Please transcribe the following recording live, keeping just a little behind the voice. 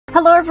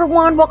Hello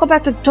everyone, welcome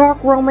back to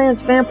Dark Romance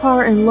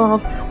Vampire in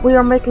Love. We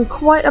are making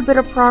quite a bit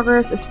of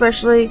progress,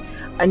 especially,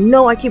 I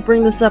know I keep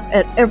bringing this up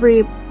at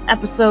every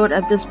episode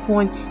at this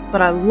point,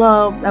 but I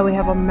love that we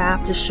have a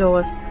map to show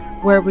us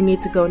where we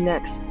need to go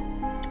next.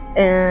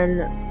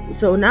 And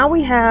so now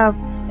we have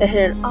a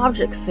hidden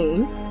object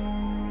scene.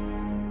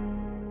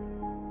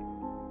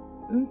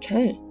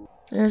 Okay,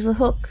 there's a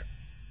hook.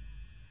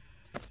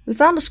 We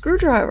found a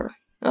screwdriver.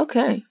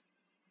 Okay.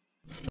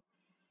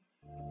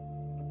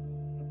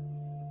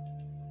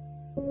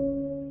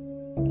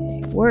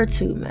 Where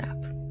to map?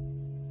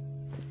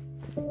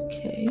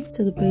 Okay,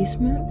 to the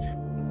basement.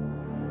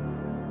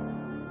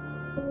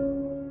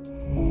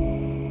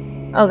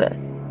 Okay.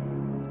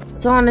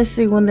 So I want to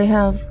see when they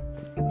have.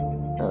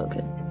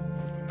 Okay.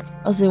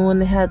 I was saying when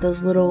they had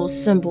those little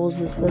symbols,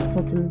 is that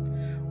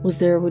something was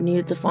there we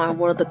needed to find?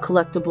 One of the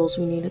collectibles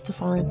we needed to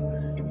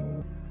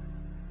find.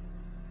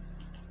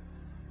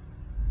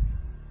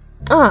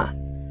 Ah!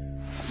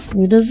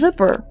 Need a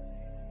zipper.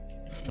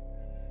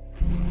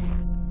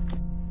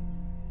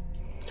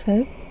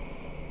 Okay.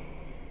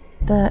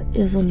 That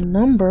is a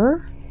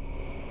number.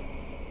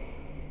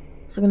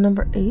 It's like a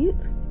number 8.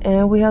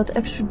 And we have the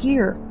extra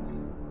gear.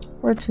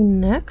 Where to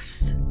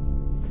next?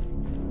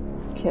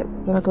 Okay,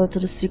 we're gonna go to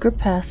the secret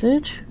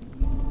passage.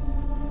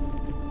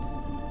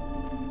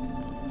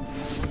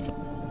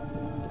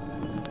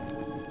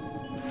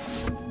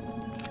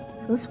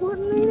 This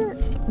one need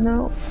it?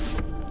 No.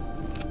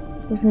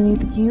 Does it need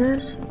the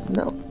gears?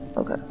 No.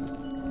 Okay.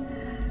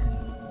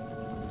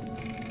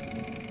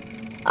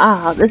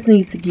 Ah, this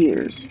needs the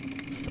gears.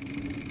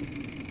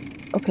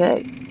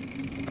 Okay.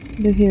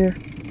 Look here.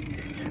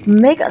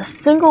 Make a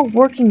single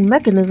working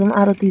mechanism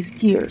out of these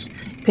gears.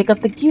 Pick up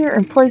the gear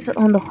and place it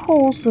on the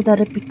hole so that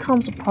it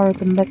becomes a part of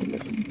the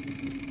mechanism.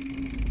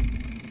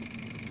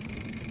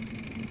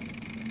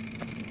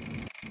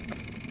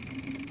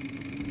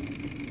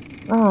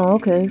 Oh,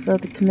 okay, so I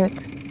have to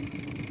connect.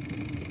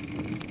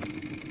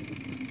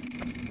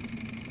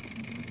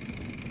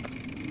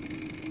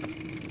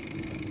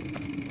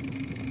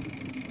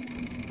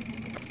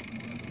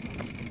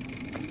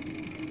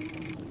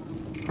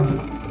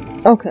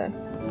 Okay,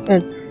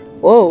 and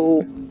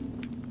whoa.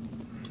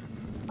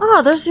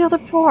 Ah, there's the other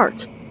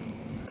part.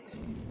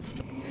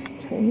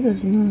 Okay,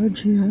 there's another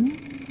gem.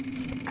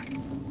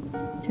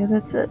 Okay,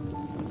 that's it.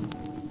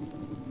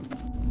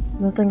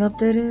 Nothing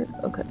updated?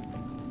 Okay.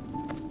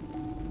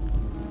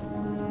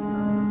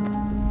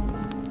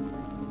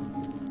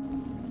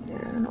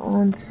 And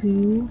on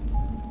to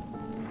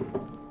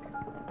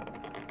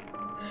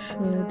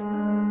shed.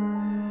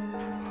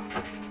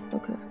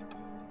 Okay.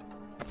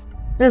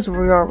 There's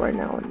where we are right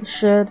now, in the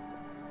shed.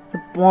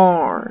 The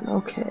barn,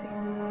 okay.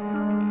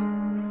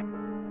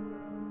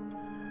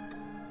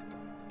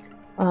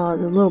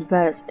 The little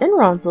badass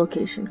Enron's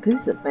location, because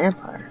he's a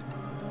vampire.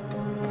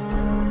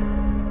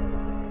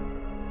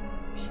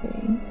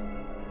 Okay.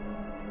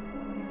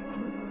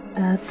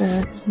 Add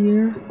that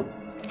here.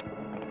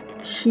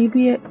 She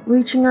be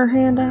reaching her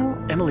hand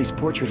out? Emily's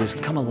portrait has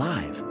come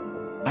alive.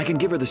 I can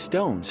give her the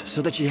stones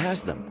so that she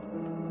has them.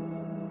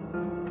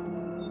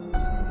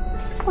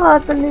 Oh,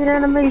 that's a neat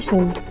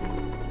animation.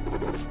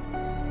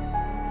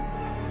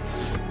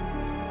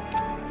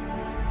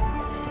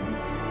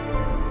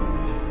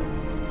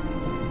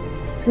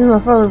 Since my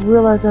father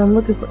realized that I'm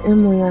looking for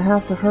Emily, I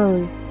have to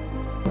hurry.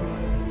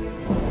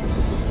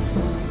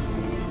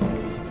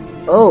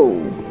 Oh.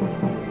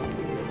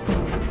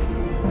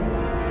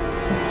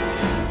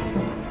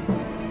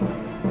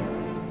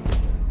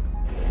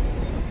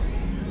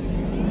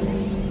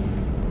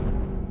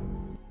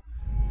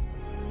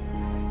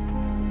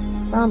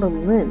 Found a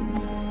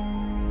lens.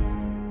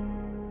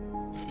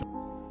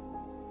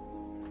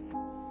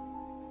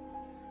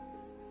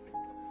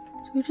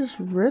 So we just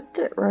ripped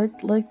it, right?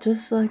 Like,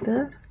 just like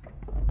that?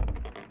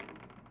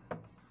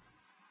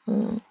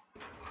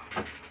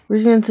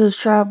 Reaching into this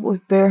trap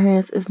with bare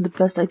hands isn't the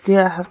best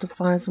idea. I have to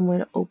find some way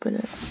to open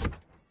it.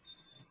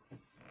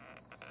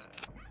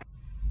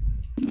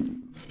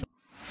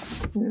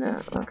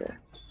 No, okay.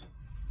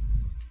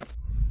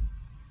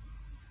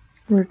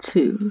 Where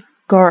to?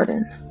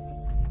 Garden.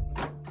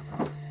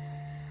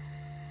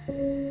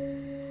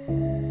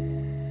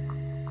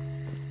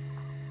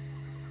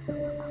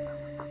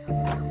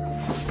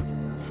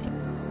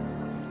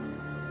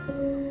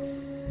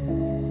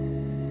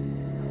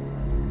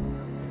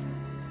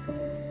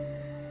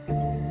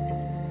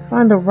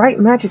 Find the right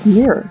magic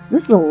mirror.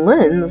 This is a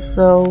lens,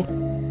 so...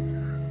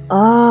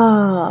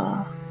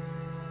 Ah.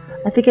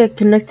 I think I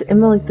connect to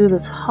Emily through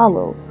this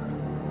hollow.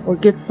 Or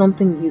get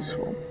something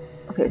useful.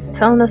 Okay, it's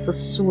telling us to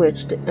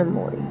switch to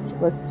Emily, so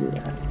let's do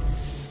that.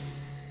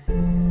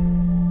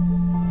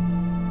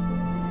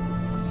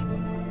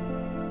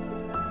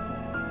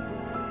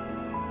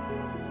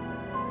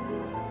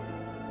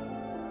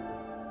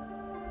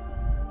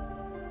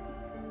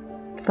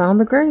 Found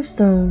the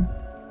gravestone.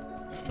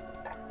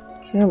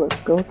 Okay, let's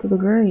go to the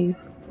grave.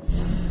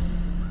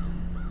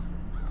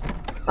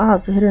 Ah,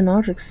 it's a hidden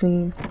object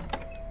scene.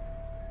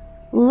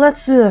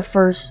 Let's do that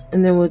first,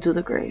 and then we'll do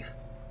the grave.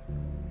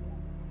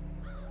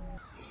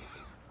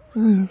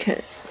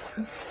 Okay.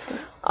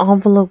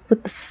 Envelope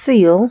with the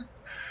seal.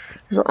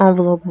 There's an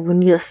envelope, but we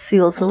need a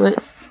seal to it.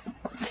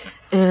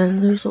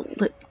 And there's a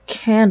lit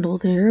candle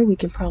there. We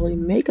can probably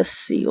make a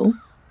seal.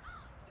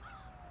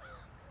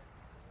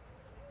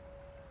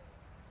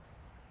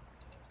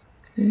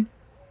 Okay.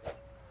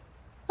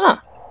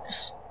 Ah,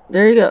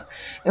 there you go.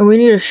 And we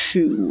need a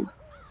shoe.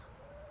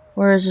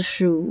 Where is the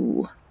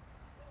shoe?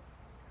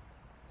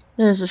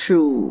 There's a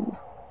shoe.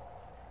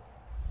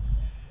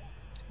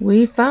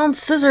 We found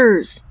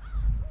scissors.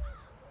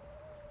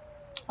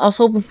 I was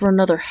hoping for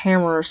another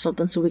hammer or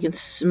something so we can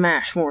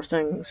smash more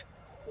things.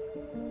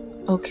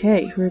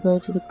 Okay, here we go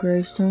to the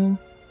gravestone.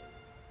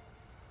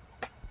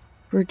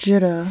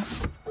 Brigitta.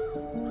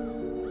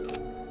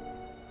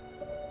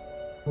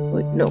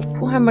 Wait, no.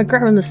 Why am I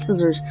grabbing the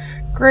scissors?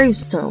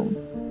 Gravestone.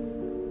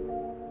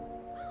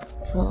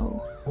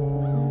 Flow.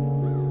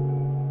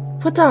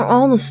 Put down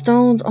all the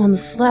stones on the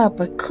slab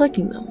by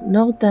clicking them.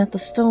 Note that the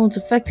stones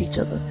affect each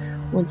other.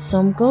 When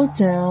some go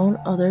down,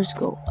 others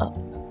go up.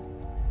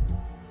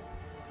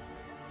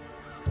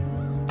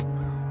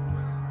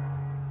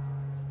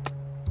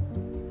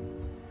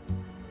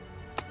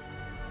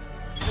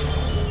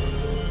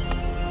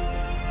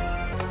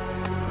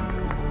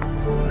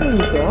 There we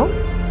go.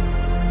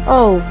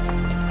 Oh.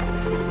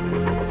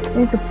 I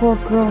think the poor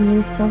girl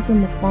needs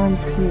something to find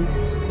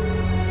peace.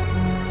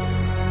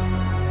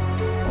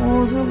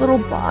 Oh, is her little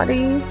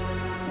body?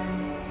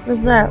 What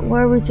is that?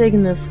 Why are we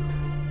taking this?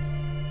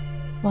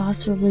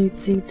 Bas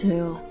relief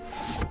detail.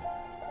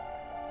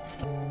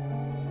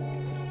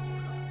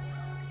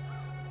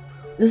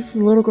 This is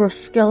the little girl's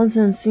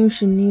skeleton and seems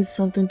she needs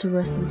something to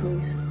rest in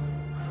peace.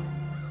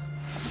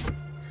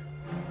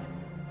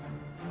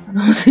 I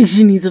don't think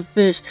she needs a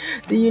fish.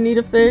 Do you need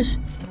a fish?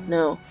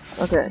 No.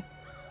 Okay.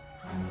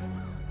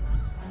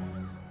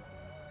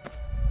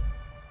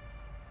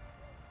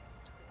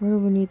 Where do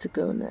we need to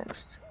go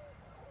next?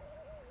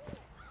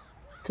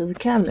 To the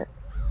cabinet.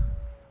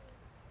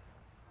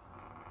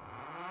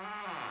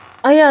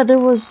 Oh yeah, there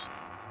was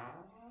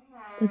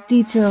a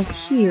detail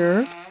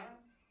here.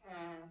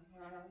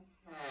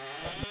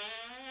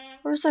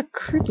 Where's that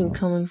creaking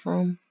coming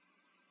from?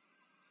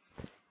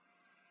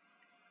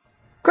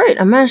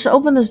 Great, I managed to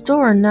open this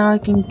door and now I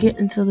can get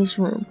into this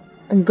room.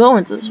 And go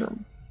into this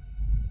room.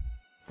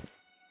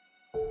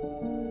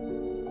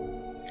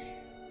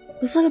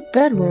 Looks like a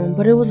bedroom,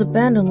 but it was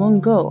abandoned long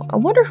ago. I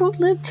wonder who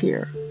lived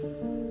here.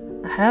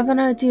 I have an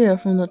idea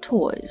from the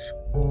toys.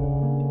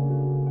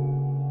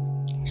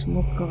 Some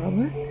more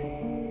garlic.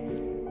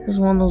 Here's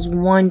one of those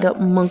wind-up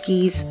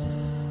monkeys.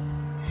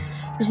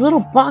 There's a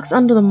little box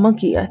under the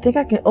monkey. I think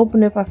I can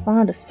open it if I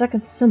find a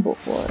second symbol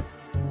for it.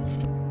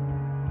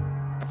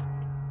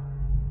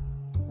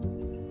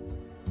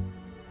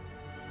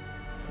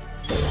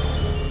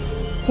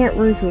 Can't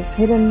reach what's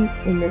hidden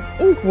in this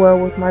inkwell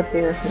with my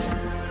bare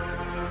hands.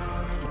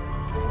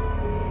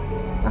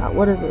 Ah,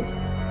 what is this?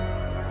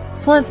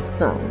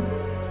 Flintstone.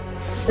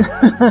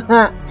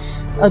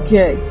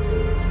 Okay.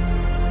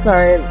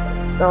 Sorry,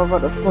 I thought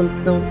about the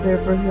Flintstones there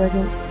for a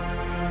second.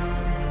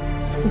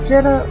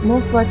 Brigitta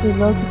most likely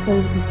loved to play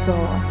with this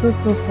doll. I feel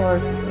so sorry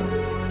for her.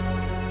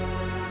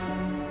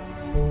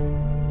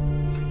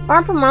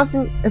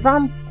 If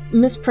I'm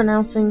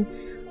mispronouncing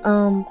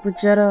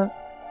Brigitta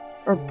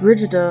or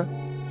Brigida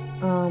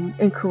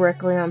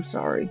incorrectly, I'm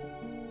sorry.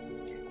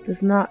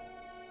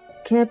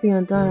 Can't be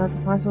undone. I have to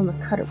find something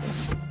to cut it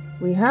with.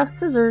 We have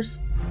scissors.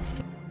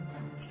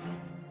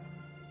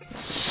 Okay,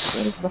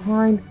 that is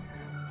behind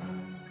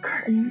the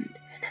curtain,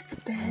 and it's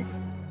a bed.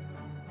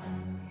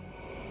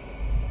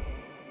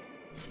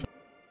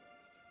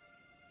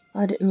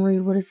 I didn't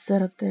read what it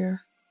said up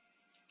there.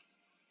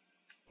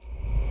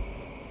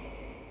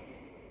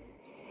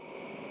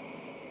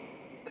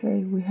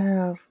 Okay, we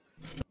have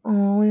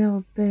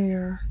a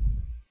bear.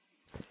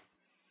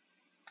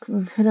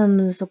 It's hidden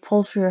under this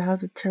upholstery. I have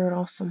to tear it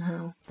off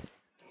somehow.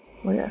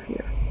 What do we have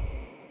here?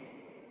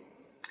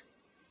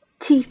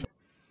 Teeth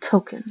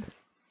token.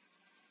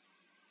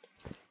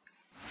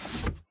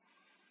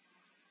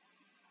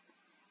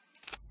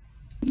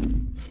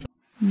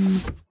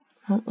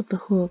 Not with the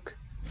hook.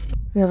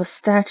 We have a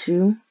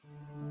statue.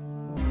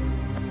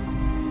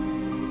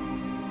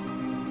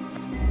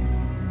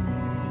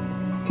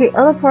 Okay,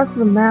 other parts of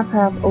the map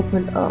have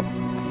opened up.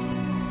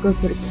 Let's go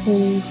to the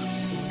cave.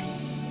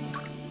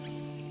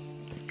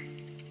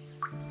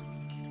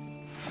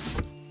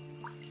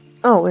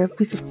 Oh, we have a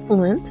piece of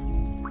flint.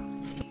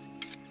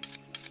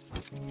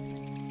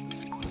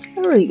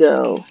 There we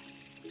go.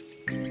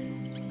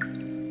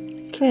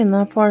 Okay, and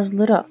that part is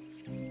lit up.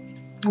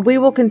 We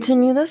will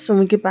continue this when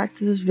we get back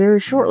to this very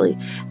shortly.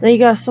 Thank you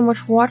guys so much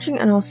for watching,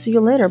 and I'll see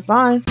you later.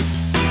 Bye!